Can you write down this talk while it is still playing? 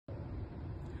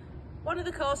One of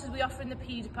the courses we offer in the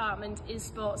PE department is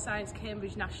Sports Science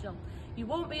Cambridge National. You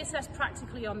won't be assessed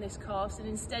practically on this course, and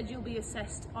instead you'll be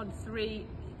assessed on 3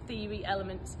 theory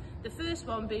elements. The first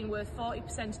one being worth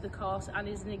 40% of the course and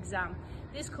is an exam.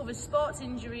 This covers sports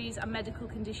injuries and medical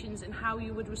conditions and how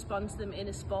you would respond to them in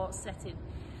a sports setting.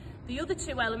 The other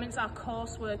 2 elements are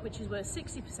coursework, which is worth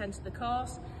 60% of the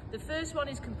course. The first one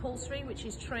is compulsory, which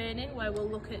is training, where we'll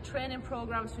look at training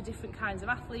programs for different kinds of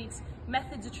athletes,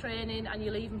 methods of training, and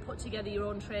you'll even put together your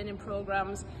own training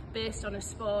programs based on a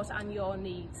sport and your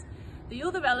needs. The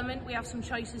other element, we have some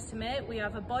choices to make. We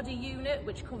have a body unit,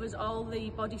 which covers all the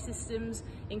body systems,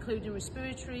 including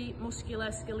respiratory,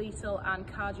 muscular, skeletal, and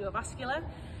cardiovascular.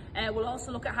 We'll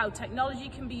also look at how technology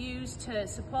can be used to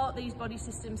support these body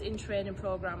systems in training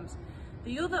programs.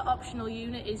 The other optional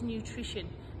unit is nutrition,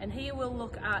 and here we'll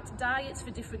look at diets for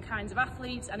different kinds of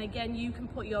athletes, and again you can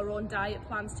put your own diet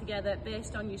plans together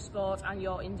based on your sport and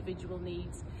your individual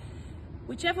needs.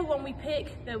 Whichever one we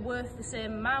pick, they're worth the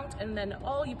same amount, and then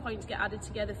all your points get added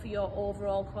together for your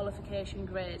overall qualification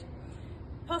grade.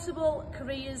 Possible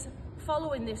careers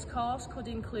following this course could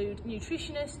include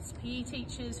nutritionists, PE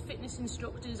teachers, fitness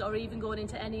instructors, or even going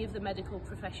into any of the medical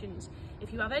professions.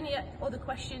 If you have any other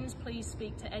questions, please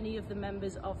speak to any of the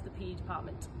members of the PE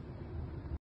department.